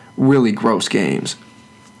winning really gross games.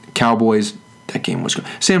 Cowboys, that game was good.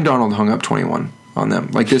 Sam Darnold hung up 21 on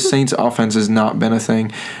them. Like, this Saints offense has not been a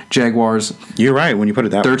thing. Jaguars. You're right when you put it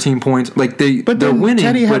that 13 way. points. Like, they're winning.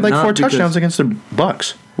 Teddy had like 4 because, touchdowns against the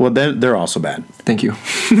Bucks. Well, they're also bad. Thank you.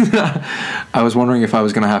 I was wondering if I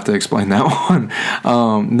was going to have to explain that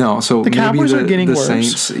one. No, so the Cowboys are getting the worse.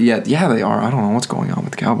 Saints, yeah, they are. I don't know what's going on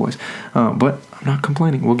with the Cowboys, but I'm not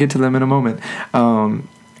complaining. We'll get to them in a moment.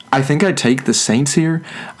 I think I'd take the Saints here.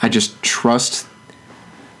 I just trust.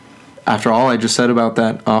 After all I just said about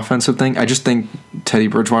that offensive thing, I just think Teddy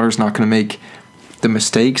Bridgewater is not going to make the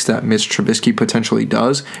mistakes that Mitch Trubisky potentially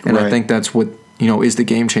does, and right. I think that's what is the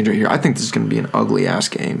game changer here. I think this is going to be an ugly-ass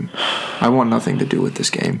game. I want nothing to do with this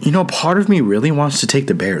game. Part of me really wants to take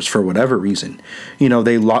the Bears for whatever reason.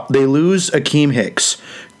 They lose Akeem Hicks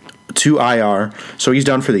to IR, so he's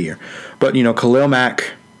done for the year. But, Khalil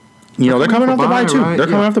Mack, they're coming off the bye too. Right? They're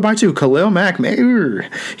coming off the bye too. Khalil Mack, man,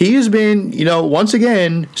 he has been, once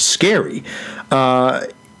again, scary.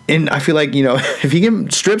 And I feel like, if he can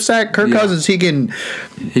strip sack Kirk Cousins, he can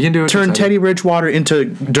do it. Turn Teddy Bridgewater into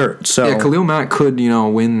dirt. So yeah, Khalil Mack could,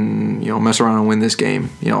 win, mess around and win this game,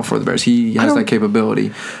 for the Bears. He has that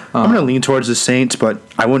capability. I'm going to lean towards the Saints, but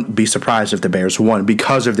I wouldn't be surprised if the Bears won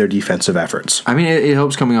because of their defensive efforts. I mean, it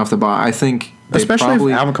helps coming off the bye. I think,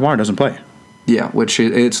 especially if Alvin Kamara doesn't play. Yeah, which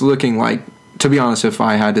it's looking like. To be honest, if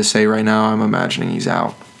I had to say right now, I'm imagining he's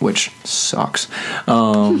out, which sucks.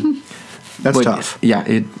 That's tough. Yeah,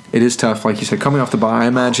 it is tough. Like you said, coming off the bye, I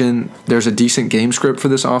imagine there's a decent game script for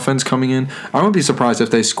this offense coming in. I wouldn't be surprised if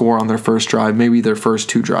they score on their first drive, maybe their first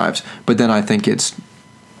 2 drives. But then I think that's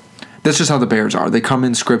just how the Bears are. They come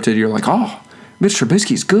in scripted. You're like, oh, Mitch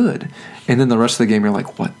Trubisky's good. And then the rest of the game, you're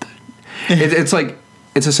like, what the?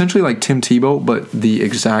 It's essentially like Tim Tebow, but the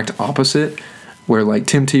exact opposite. Where, like,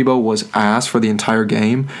 Tim Tebow was ass for the entire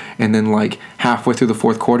game, and then, like, halfway through the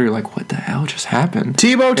fourth quarter, you're like, what the hell just happened?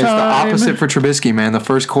 Tebow time! It's the opposite for Trubisky, man. The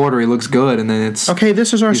first quarter, he looks good, and then it's... Okay,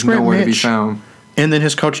 this is our script, nowhere Mitch. To be found. And then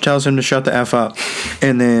his coach tells him to shut the F up.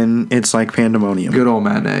 And then it's like pandemonium. Good old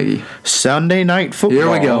Matt Nagy. Sunday night football.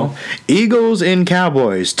 Here we go. Eagles and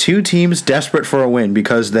Cowboys. 2 teams desperate for a win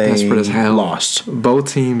because they lost.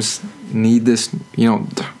 Both teams need this,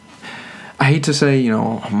 I hate to say,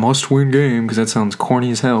 a must-win game because that sounds corny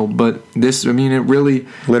as hell, but this, it really...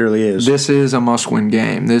 Literally is. This is a must-win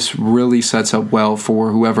game. This really sets up well for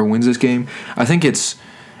whoever wins this game. I think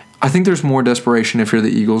there's more desperation if you're the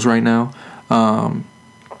Eagles right now. I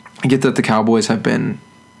get that the Cowboys have been,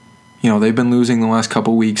 they've been losing the last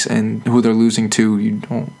couple weeks, and who they're losing to, you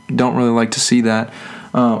don't really like to see that.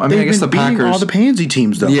 I guess the Packers... all the pansy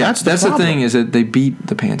teams, though. Yeah, that's the thing, is that they beat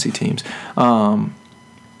the pansy teams.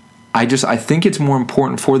 I think it's more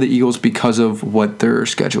important for the Eagles because of what their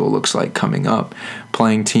schedule looks like coming up.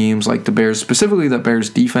 Playing teams like the Bears, specifically the Bears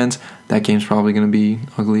defense, that game's probably going to be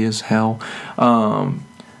ugly as hell.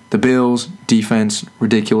 The Bills defense,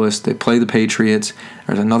 ridiculous. They play the Patriots.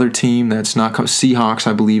 There's another team that's not Seahawks,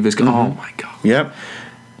 I believe, is. Oh my god. Yep.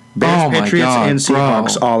 Bears, Patriots, and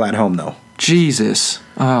Seahawks all at home though. Jesus.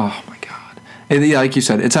 Oh my god. And yeah, like you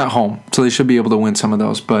said, it's at home, so they should be able to win some of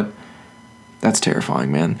those, but. That's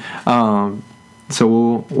terrifying, man. So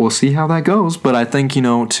we'll see how that goes. But I think,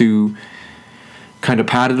 to kind of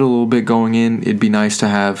pad it a little bit going in, it'd be nice to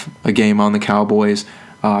have a game on the Cowboys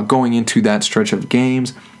going into that stretch of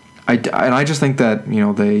games. I just think that,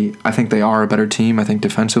 I think they are a better team. I think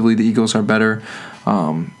defensively the Eagles are better.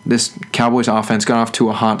 This Cowboys offense got off to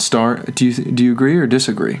a hot start. Do you agree or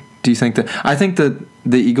disagree? Do you think that? I think that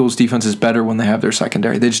the Eagles defense is better when they have their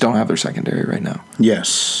secondary. They just don't have their secondary right now.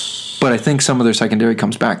 Yes. But I think some of their secondary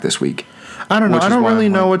comes back this week. I don't know. I don't really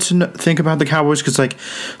know what to think about the Cowboys because,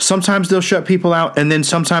 sometimes they'll shut people out and then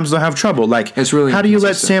sometimes they'll have trouble. It's really how do you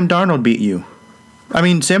let Sam Darnold beat you? I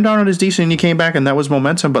mean, Sam Darnold is decent and he came back and that was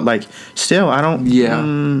momentum, but, still, I don't... Yeah.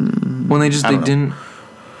 When it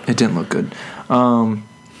didn't look good. I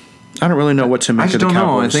don't really know what to make of the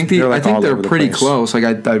Cowboys. I just don't know. I think they're pretty close. I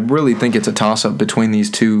really think it's a toss-up between these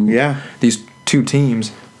two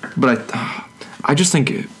teams. But I just think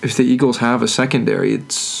if the Eagles have a secondary,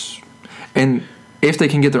 and if they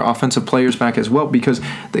can get their offensive players back as well, because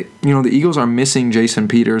the Eagles are missing Jason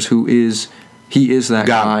Peters, who is that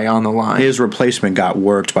guy on the line. His replacement got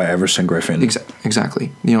worked by Everson Griffin.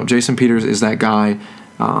 Exactly. Jason Peters is that guy,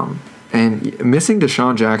 and missing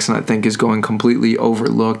Deshaun Jackson, I think, is going completely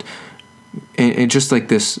overlooked. And just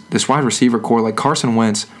this wide receiver core, Carson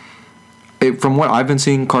Wentz. From what I've been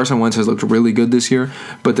seeing, Carson Wentz has looked really good this year,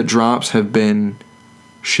 but the drops have been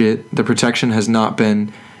shit. The protection has not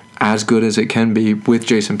been as good as it can be with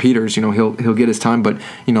Jason Peters. He'll get his time, but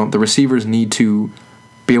the receivers need to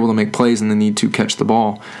be able to make plays and they need to catch the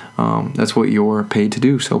ball. That's what you're paid to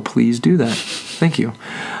do, so please do that. Thank you.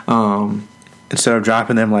 Instead of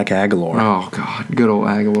dropping them like Aguilar. Oh God, good old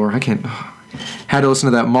Aguilar. I can't. Had to listen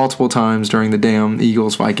to that multiple times during the damn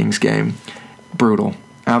Eagles-Vikings game. Brutal.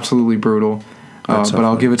 Absolutely brutal. But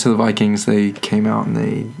I'll give it to the Vikings. They came out and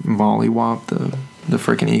they volley-whopped the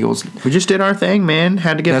freaking Eagles. We just did our thing, man.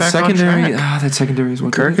 Had to get back on track. That secondary is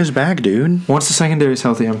what Kirk is back, dude. Once the secondary is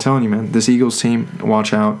healthy, I'm telling you, man, this Eagles team,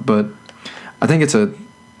 watch out. But I think it's a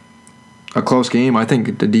close game. I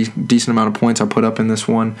think the decent amount of points are put up in this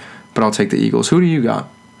one, but I'll take the Eagles. Who do you got?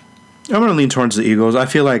 I'm going to lean towards the Eagles. I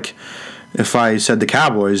feel like if I said the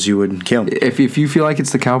Cowboys, you would kill me. If you feel like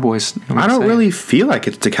it's the Cowboys, I don't really feel like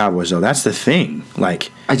it's the Cowboys though. That's the thing. I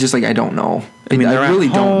don't know. I mean, they're really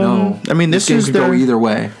at don't home. know. I mean, this game is could go either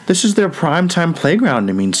way. This is their primetime playground.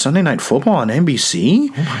 I mean, Sunday Night Football on NBC,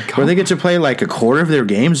 Oh my God. where they get to play like a quarter of their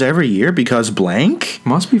games every year because blank.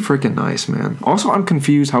 Must be freaking nice, man. Also, I'm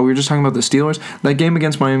confused how we were just talking about the Steelers. That game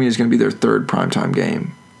against Miami is going to be their third primetime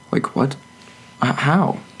game. Like, what?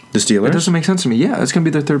 How? The Steelers? It doesn't make sense to me. Yeah, it's going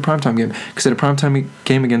to be their third primetime game because they had a primetime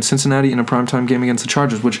game against Cincinnati and a primetime game against the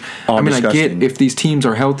Chargers, which, All I mean, disgusting. I get if these teams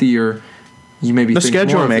are healthier, you maybe The think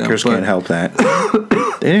schedule more of them, makers but- can't help that.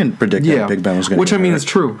 They didn't predict that Big Ben was going to which I mean is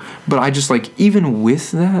true, but I just like even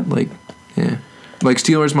with that, like, yeah, like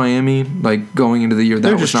Steelers Miami, like going into the year, that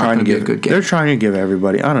They're was just not trying going to to be a good game. They're trying to give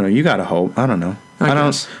everybody. I don't know. You got to hope. I don't know.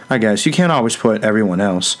 I guess you can't always put everyone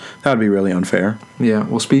else. That would be really unfair. Yeah.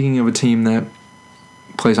 Well, speaking of a team that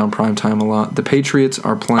plays on prime time a lot, the Patriots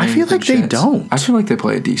are playing. I feel the like they Jets. don't. I feel like they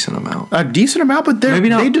play a decent amount. A decent amount, but Maybe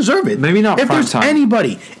not- they deserve it. maybe not If prime there's time.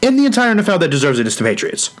 anybody in the entire NFL that deserves it, it's the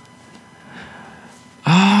Patriots.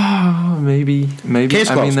 Maybe. Case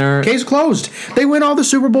closed. I mean, they're Case closed. They win all the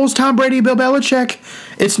Super Bowls. Tom Brady, Bill Belichick.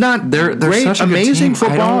 It's not they're great, such a good amazing team.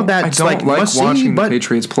 football that's I like don't like must see, watching the but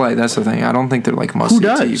Patriots play. That's the thing. I don't think they're like must see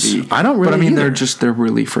does? TV. I don't But I really mean, either. they're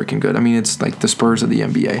really freaking good. I mean, it's like the Spurs of the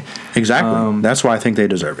NBA. exactly. That's why I think they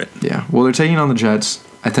deserve it. Yeah. Well, they're taking on the Jets.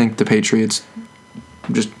 I think the Patriots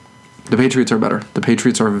are better. The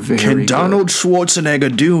Patriots are very Can good. Donald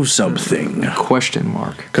Schwarzenegger do something? Question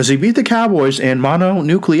mark. Because he beat the Cowboys in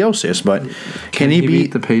mononucleosis, but can he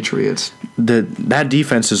beat the Patriots? that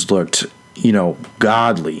defense has looked,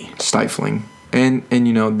 godly. Stifling. And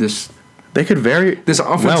this They could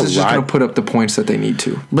offense is just going to put up the points that they need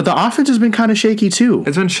to. But the offense has been kind of shaky too.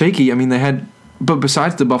 It's been shaky. I mean, but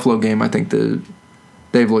besides the Buffalo game, I think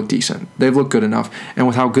they've looked decent. They've looked good enough. And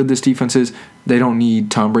with how good this defense is, they don't need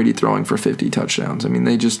Tom Brady throwing for 50 touchdowns. I mean,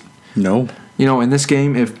 they just No. in this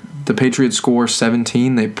game, if the Patriots score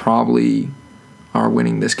 17, they probably are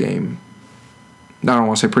winning this game. I don't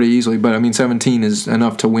want to say pretty easily, but I mean 17 is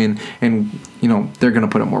enough to win, and they're going to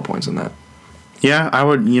put up more points than that. Yeah, I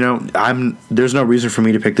would. There's no reason for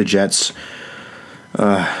me to pick the Jets.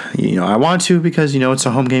 I want to because it's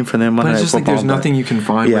a home game for them. But it's just like there's nothing you can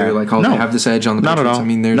find where you're like, they have this edge on the Patriots. Not at all. I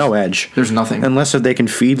mean, there's no edge. There's nothing. Unless if they can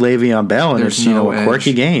feed Le'Veon Bell and There's it's no a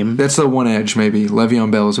quirky edge. game. That's the one edge maybe.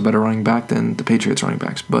 Le'Veon Bell is a better running back than the Patriots running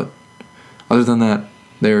backs, but other than that,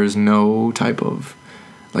 there is no type of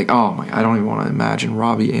I don't even want to imagine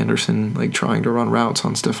Robbie Anderson trying to run routes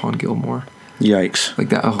on Stephon Gilmore. Yikes! Like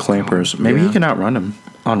that. Oh, Clampers. God. Maybe Yeah. he can outrun him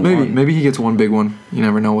on Maybe one. maybe he gets one big one. You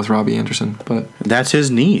never know with Robbie Anderson, but That's his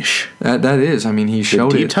niche. that is. I mean, he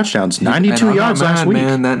showed deep it. touchdowns, And 92 I'm yards not last mad, week.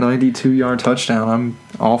 Man, that 92-yard touchdown, I'm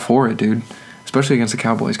all for it, dude. Especially against the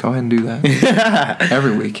Cowboys. Go ahead and do that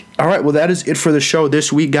every week. All right, well, that is it for the show this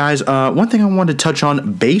week, guys. One thing I wanted to touch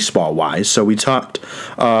on baseball-wise. So we talked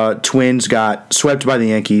Twins got swept by the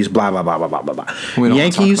Yankees, blah, blah, blah, blah, blah, blah, blah. We don't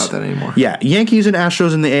Yankees, want to talk about that anymore. Yeah, Yankees and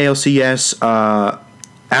Astros in the ALCS.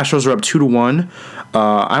 Astros are up 2-1.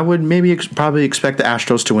 I would maybe probably expect the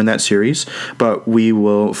Astros to win that series, but we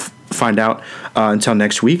will find out until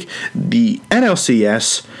next week. The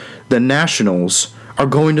NLCS, the Nationals are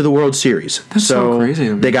going to the World Series. That's so crazy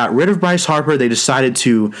to me. They got rid of Bryce Harper. They decided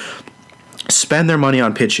to spend their money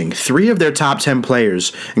on pitching. 3 of their top 10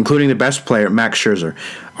 players, including the best player, Max Scherzer,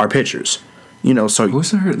 are pitchers. So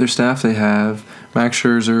Who's their staff? They have Max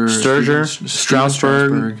Scherzer, Sturger, Steven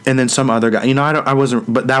Strasburg, and then some other guy. I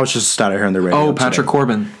wasn't, but that was just a stat I heard on the radio. Oh, Patrick today.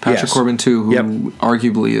 Corbin. Patrick Yes. Corbin, too, who Yep.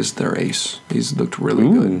 arguably is their ace. He's looked really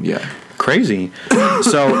good. Yeah. Crazy.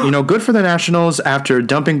 So, good for the Nationals after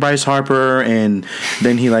dumping Bryce Harper, and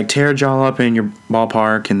then he tear a jaw up in your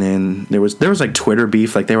ballpark, and then there was Twitter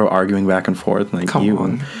beef, they were arguing back and forth, Come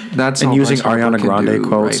on. That's and all using Bryce Harper Ariana can Grande do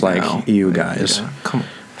quotes right now. you guys. Yeah. Come on.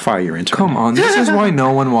 Fire your intern. Come on, this is why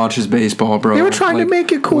no one watches baseball, bro. They were trying to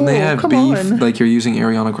make it cool. When they have Come beef, on. you're using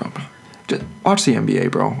Ariana Grande. Just watch the NBA,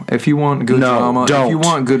 bro. If you want good No, drama, don't. if you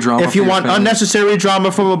want good drama, If you for your want fans, unnecessary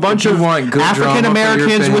drama from a bunch you of want good African drama for your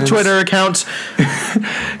Americans with fans. Twitter accounts,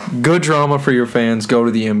 good drama for your fans, go to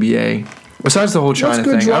the NBA. Besides the whole China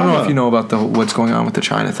good thing, I don't know drama? if you know about what's going on with the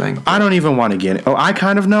China thing. I don't even want to get it. Oh, I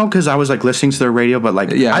kind of know because I was listening to their radio,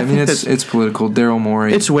 but Yeah, I mean think it's political. Daryl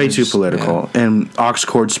Morey. it's way too political, and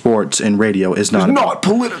Oxcord Sports and radio is not. not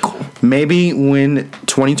political. Maybe when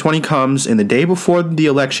 2020 comes and the day before the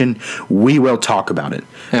election, we will talk about it.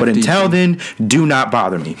 But FDG. until then, do not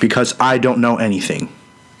bother me because I don't know anything.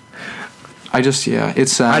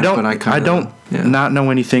 it's sad. I don't. But I don't not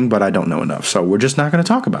know anything, but I don't know enough. So we're just not going to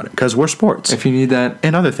talk about it because we're sports. If you need that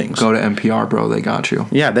and other things, go to NPR, bro. They got you.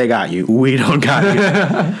 Yeah, they got you. We don't got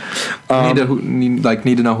you.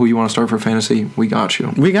 Need to know who you want to start for fantasy. We got you.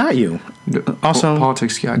 We got you. Also,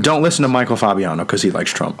 politics guy. Don't listen to Michael Fabiano because he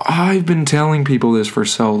likes Trump. I've been telling people this for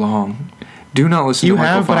so long. Do not listen to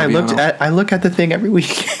Michael Fabiano. You have, but I look at the thing every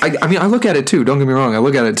week. I mean, I look at it too. Don't get me wrong. I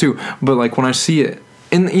look at it too. But like when I see it,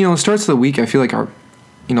 and it starts of the week, I feel like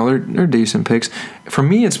they're decent picks. For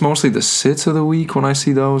me, it's mostly the sits of the week when I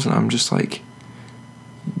see those, and I'm just like,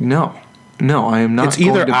 no, I am not. It's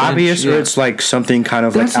either obvious or it's like something kind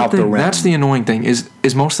of like out the realm. That's the annoying thing. Is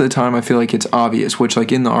most of the time I feel like it's obvious. Which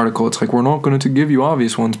like in the article, it's like we're not going to give you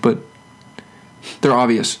obvious ones, but they're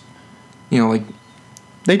obvious. Like.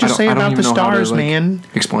 They just say about the stars, man.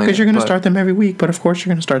 Explain because you're going to start them every week, but of course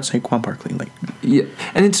you're going to start Saquon Barkley. Yeah,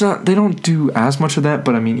 and it's not. They don't do as much of that,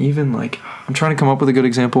 but I mean, even like I'm trying to come up with a good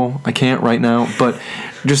example. I can't right now, but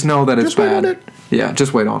just know that it's bad. Wait on it. Yeah,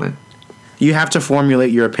 just wait on it. You have to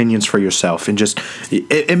formulate your opinions for yourself, and just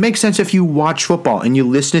it makes sense if you watch football and you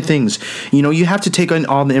listen to things. You have to take in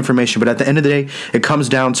all the information, but at the end of the day, it comes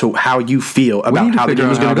down to how you feel about how the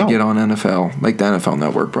game is going to go. Get on NFL, like the NFL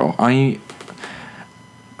Network, bro.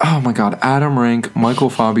 Oh my God, Adam Rank, Michael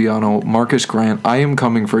Fabiano, Marcus Grant, I am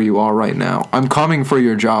coming for you all right now. I'm coming for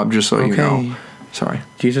your job, just so you know. Sorry.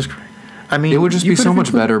 Jesus Christ. I mean, it would just be so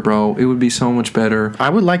much better, bro. It would be so much better. I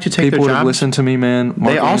would like to take their jobs. People would have listened to me, man.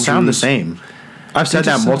 They all sound the same. I've said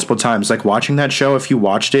that multiple times. Like watching that show, if you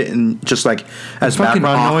watched it and just like as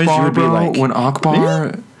background noise, you would be like, when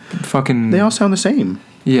Akbar fucking... They all sound the same.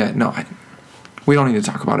 Yeah, no, we don't need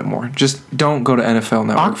to talk about it more. Just don't go to NFL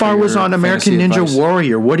Network. Akbar was on American Ninja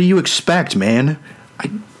Warrior. What do you expect, man?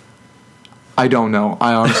 I don't know.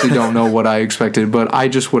 I honestly don't know what I expected, but I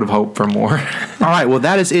just would have hoped for more. All right, well,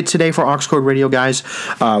 that is it today for Oxcord Radio, guys.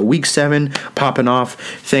 Week 7 popping off.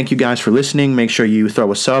 Thank you guys for listening. Make sure you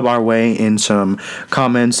throw a sub our way and some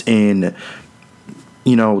comments and,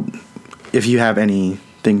 if you have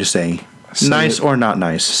anything to say. Nice or not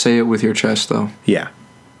nice. Say it with your chest, though. Yeah.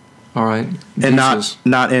 All right. And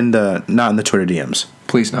not in the Twitter DMs.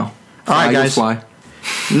 Please no. All right, guys. Fly.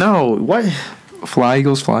 No, what? Fly,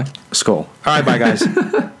 Eagles, fly. Skull. All right, bye, guys.